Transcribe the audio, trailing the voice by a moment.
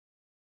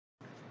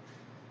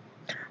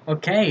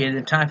Okay,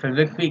 it's time for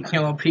this week's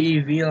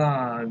MLP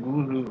vlog.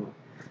 Woohoo!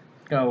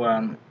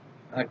 So,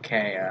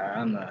 okay,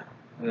 I'm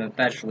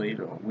especially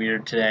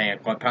weird today. I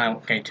probably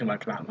won't say too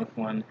much about this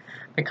one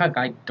because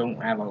I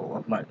don't have a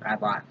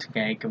lot to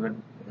say. Because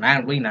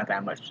not really not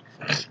that much.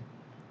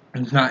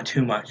 It's not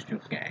too much to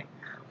say.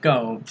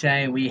 Go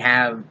today we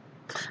have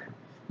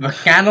the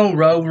Shadow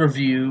Row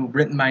review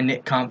written by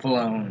Nick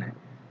Confalone.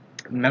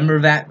 Remember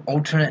that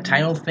alternate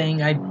title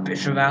thing I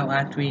bitched about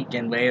last week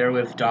and later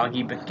with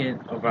Doggy Biscuit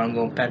over on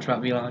Little Pet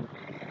Shop vlog?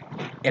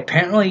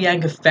 Apparently, I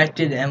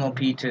affected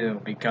MLP too,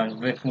 because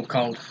this was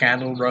called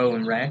Scandal Row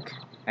and Wreck,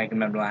 I can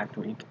remember last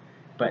week,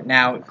 but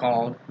now it's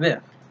called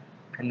this.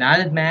 I'm not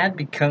as mad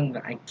because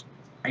I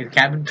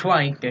capped it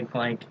twice, it's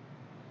like,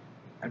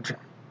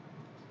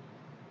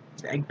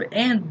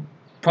 and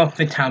plus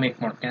the time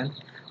makes more sense.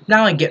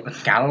 Now I get the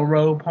Scandal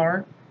Row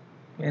part,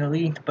 at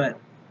least, but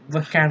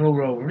the Scandal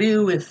Row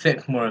review, it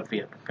fits more of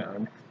the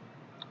episode.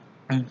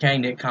 I'm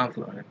trying to get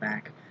confluent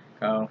back,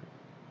 so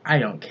I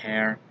don't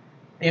care.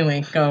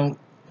 Anyway, so,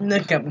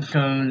 this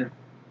episode,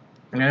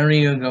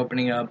 Mario's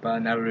opening up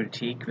another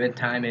boutique, this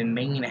time in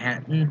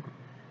Manhattan,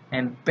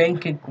 and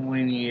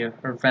basically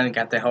her friend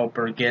got to help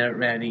her get it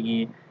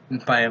ready, in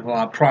spite of a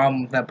lot of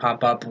problems that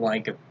pop up,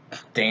 like a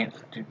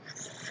dance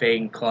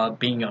thing club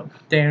being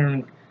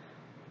upstairs,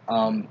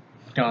 and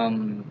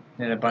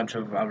a bunch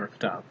of other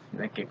stuff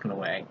that gets in the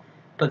way.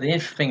 But the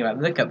interesting thing about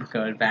this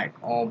episode is that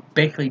all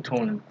basically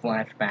told in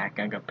flashback,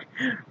 like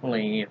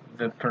apparently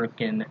the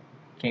person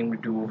came to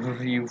do a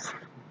review,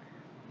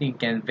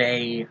 and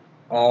they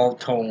all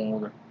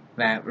told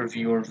that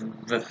reviewers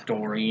the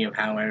story of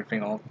how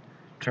everything all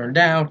turned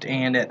out,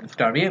 and at the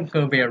start of the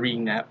episode, they are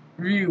reading that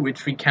review,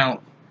 which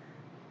recounts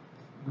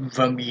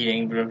the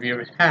meeting the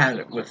reviewers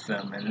had with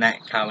them, and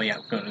that's how the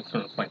episode is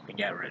sort of put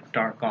together. It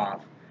starts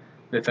off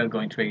with them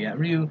going to read that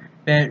review,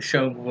 then it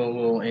shows the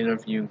little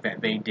interview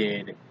that they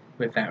did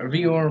with that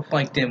reviewer,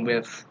 reflected in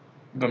with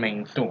the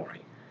main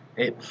story.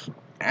 It's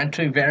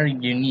actually very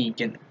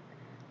unique, and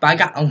but I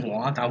got a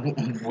lot. I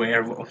wasn't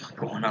aware of what was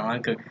going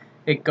on, because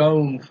it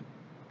goes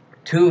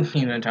to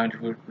human time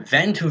to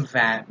then to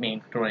that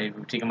main story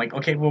routine. I'm like,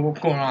 okay, well,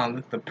 what's going on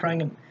with the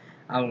pregnant?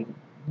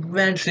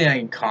 Eventually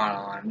I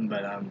caught on,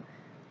 but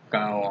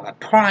I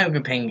probably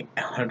was paying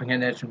 100%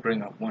 attention,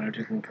 bring up one or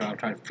two things,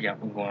 trying to figure out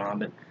what's going on,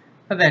 but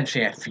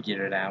eventually I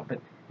figured it out. But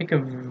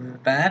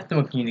that's the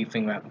most unique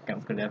thing about the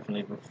could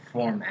definitely the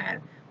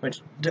format,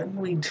 which does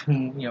lead to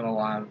a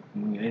lot of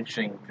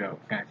interesting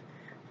jokes. I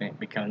think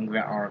because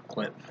there are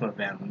clips of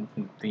them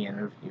from the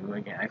interview.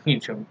 Again, I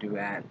need to do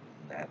that.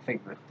 I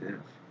think this is.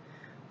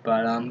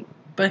 But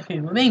the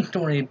main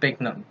story is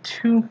picking up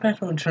too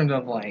special in terms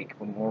of like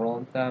the moral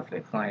and stuff.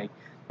 It's like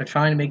they're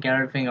trying to make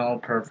everything all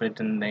perfect,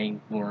 and they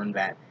learn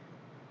that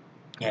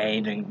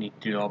hey, they need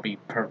to all be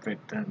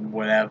perfect and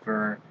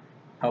whatever.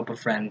 Help a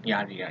friend,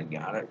 yada yada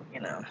yada,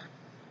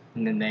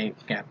 And then they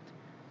kept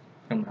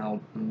some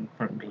help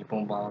from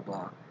people, blah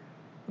blah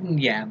blah.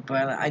 Yeah,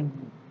 but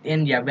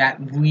that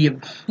we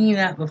have seen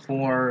that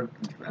before.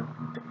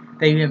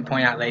 They even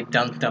point out they've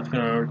done stuff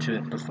similar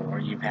to this before.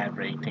 You've had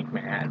Ray Pink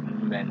Manhattan,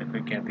 and then if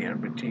we get the other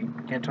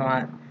boutique get a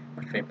lot,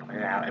 which they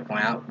point out. I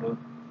point out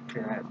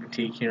that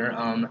boutique here.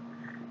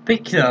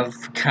 Speaking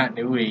of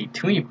continuity,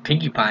 to me,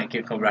 Pinkie Pie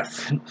gets a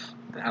reference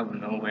out of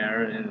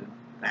nowhere, and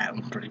that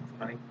was pretty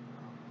funny.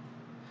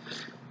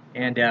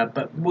 And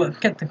but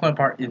what gets the fun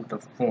part is the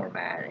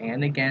format,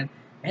 and again,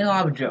 and a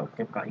lot of jokes.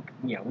 It's like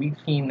we've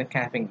seen the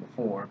capping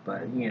before,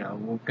 but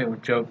the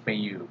jokes they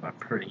use are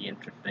pretty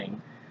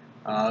interesting.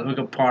 Look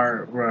at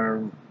part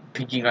where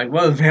Pinky like,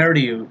 what does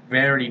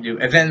Verity do?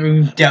 And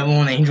then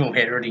Devil and Angel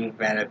Verity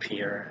that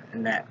appear,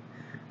 and that,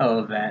 I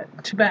love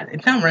that. Too bad,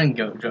 it's not running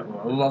Joe.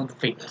 I love the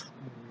fake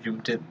you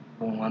did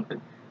one, but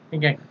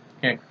again,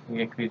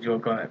 the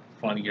joke on that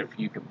funny if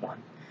you get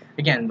one.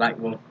 Again, like,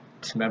 well,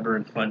 remember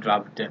in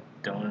SpongeBob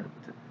Donut,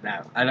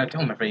 that, I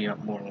don't remember you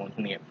have more ones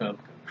in the episode,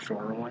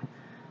 shorter one,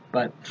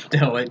 but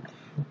still, it's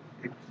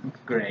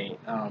great.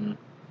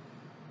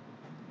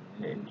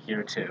 In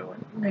here too.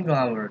 And they go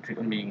over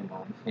to meeting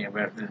moms.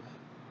 Where the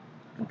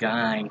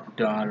guy,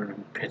 daughter,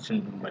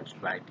 pitching a bunch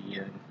of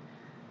ideas.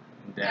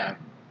 And,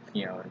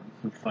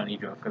 funny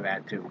joke of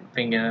that too.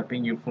 Thing ended up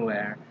being useful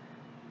there.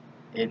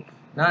 It's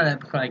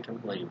not like a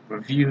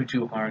review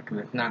too hard, because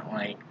it's not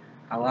like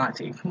a lot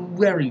to, it's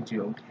very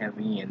joke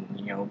heavy and,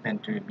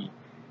 meant to be,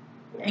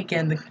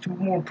 again, it's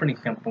more pretty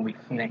simple. We've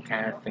seen that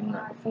kind of thing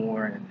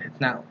before, and it's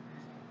not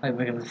like,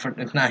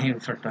 it's not even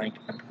for like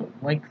episode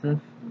like this.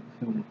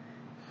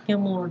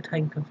 Similar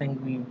type of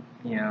thing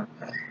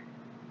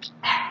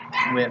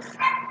with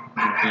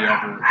the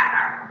other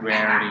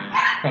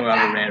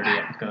rarity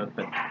episode,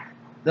 but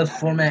the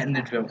format and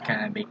the joke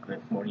kind of make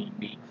this more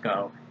unique.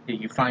 So if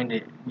you find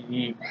it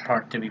unique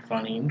part to be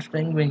funny and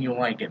interesting, then you'll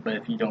like it. But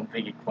if you don't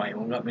think it quite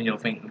well enough, then you'll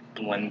think it's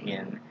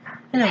blending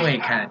in a way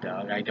it kind of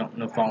does. I don't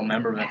know if I'll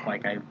remember this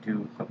like I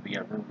do some of the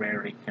other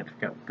rarity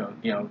episodes,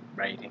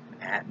 Writing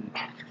Manhattan,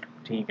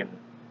 Boutique, and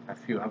a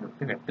few other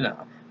things.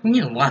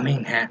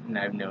 Manhattan,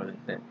 I've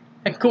noticed that.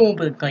 It's cool,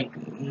 but it's like,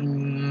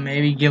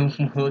 maybe give them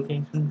some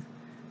locations.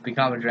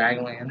 become a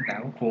Dragonland.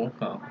 That was cool.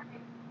 So,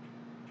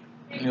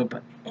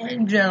 but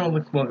in general,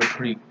 it was a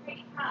pretty.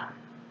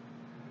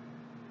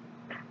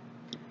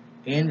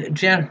 In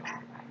general,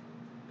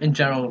 it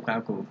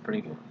was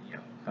pretty good.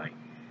 Like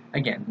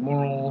again,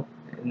 moral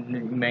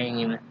and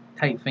main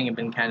type thing have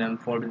been kind of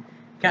important.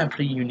 Got a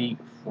pretty unique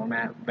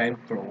format, made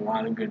for a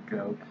lot of good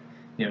jokes.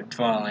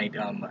 Twilight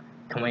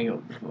coming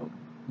up with a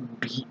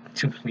beat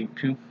too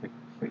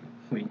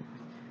sweet.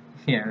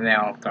 They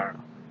all start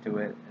to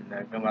it, and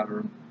they come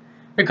over.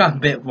 It got a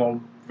bit more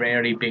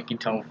rarely big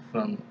told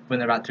from when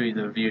they're about to read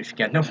the reviews. You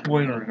get no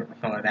spoilers or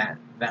something like that.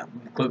 That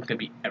clip could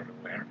be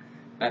everywhere.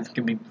 That's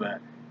gonna be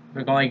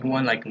there's like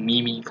one like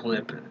meme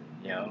clip,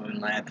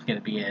 and that's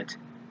gonna be it.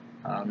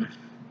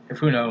 If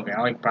who knows, I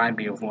like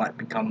probably of what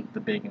becomes the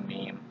big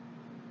meme.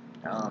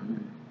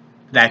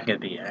 That could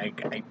be it.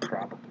 I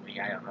probably,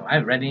 I don't know. I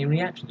haven't read any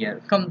reaction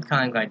yet.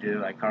 Sometimes I do,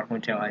 like Cartoon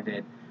Tail I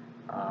did.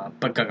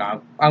 But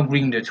I'll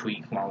read the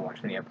tweet while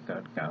watching the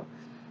episode. So,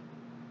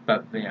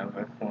 but the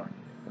one,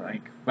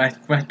 like when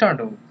I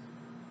started,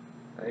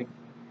 like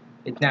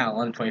it's now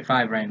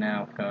 11:25 right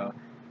now. So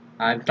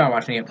I started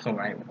watching the episode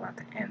right about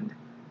to end.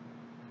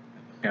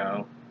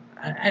 So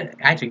I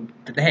actually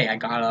today I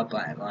got up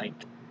at like.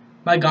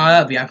 I got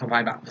up, the actual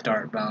probably about to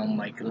start, but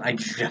I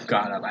just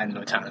got up. I had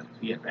no time to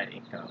get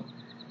ready. So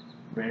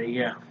there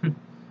you go.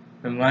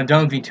 And when I'm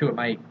done with V2, it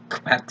might go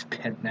back to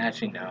bed.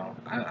 Actually, no.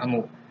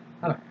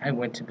 I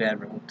went to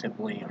bed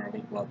relatively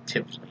early. Well,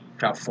 typically,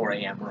 about 4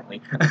 a.m.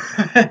 early.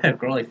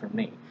 Early for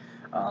me.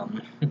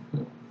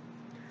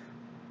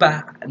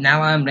 But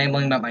now I'm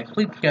rambling about my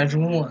sleep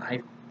schedule.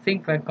 I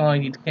think that's all I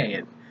need to say.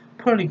 It's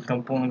pretty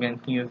simple and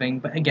confusing,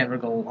 but again,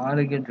 there's a lot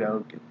of good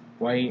jokes. It's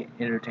quite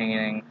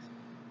entertaining.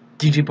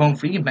 DJ Bone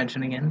Free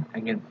mentioned again.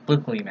 I can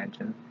quickly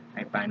mention,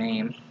 like by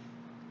name.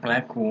 Well,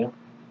 that's cool.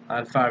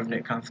 As far as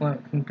Nick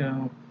Conflict can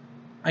go,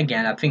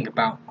 again, I think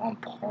about on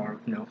par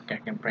with No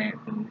Second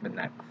Branson, but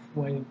not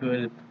quite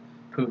good.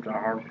 Proofs are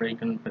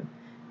heartbreaking, but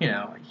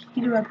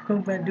either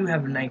episodes that do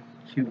have a nice,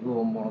 cute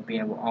little moral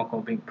being able also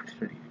being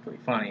particularly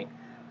funny.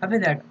 I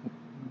think that,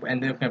 and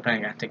No Second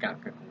Branson got to take out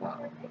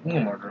a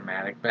little more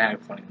dramatic, but had a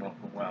funny moment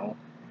as well.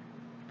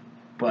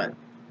 But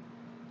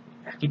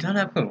he doesn't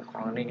have good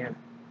quality yet.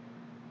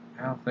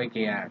 I don't think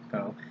he had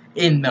so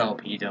in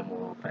MLP he done a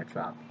little pet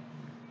shop.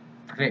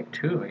 I think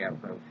 2 I got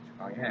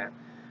oh yeah.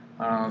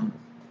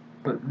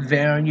 But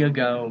there you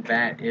go.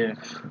 That is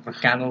the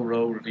Scandal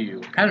Row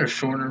review. Kind of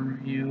shorter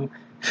review.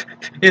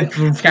 It's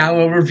the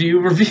Scandal review.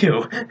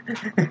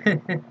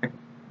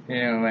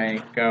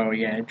 Anyway, go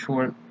it's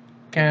short,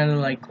 kind of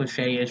like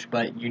cliche-ish,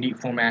 but unique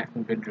format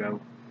and good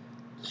joke.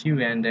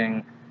 Cute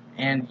ending,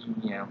 and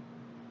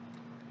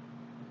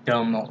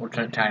dumb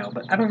alternate title.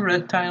 But I prefer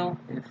the title.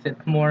 It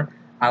fits more.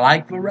 I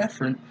like the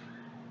reference.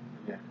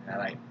 Yeah, I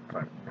like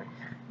but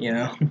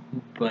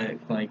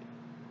like,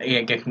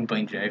 yeah, get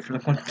complain Jay for the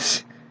one.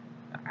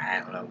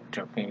 I don't know,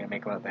 joking I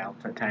make about the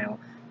alternate title.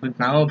 But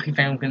my MLP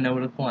fans can know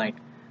what it's like.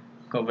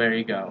 Go, there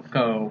you go.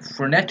 Go,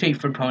 for next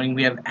week for Pony,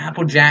 we have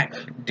Applejack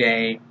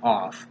Day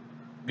off.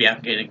 Yeah,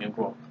 getting a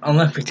quote.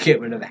 Unless we get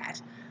rid of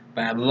that.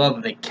 But I love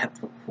that they kept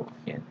the quote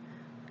in.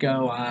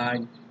 Go,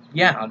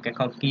 yeah, I'll get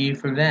called to you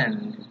for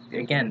then.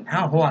 Again,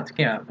 how a whole lot to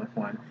get out of this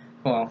one.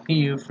 Well, I'll see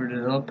you for the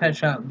little pet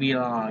shop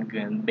vlog,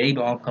 and maybe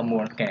I'll come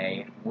more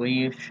okay.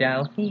 We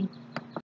shall see.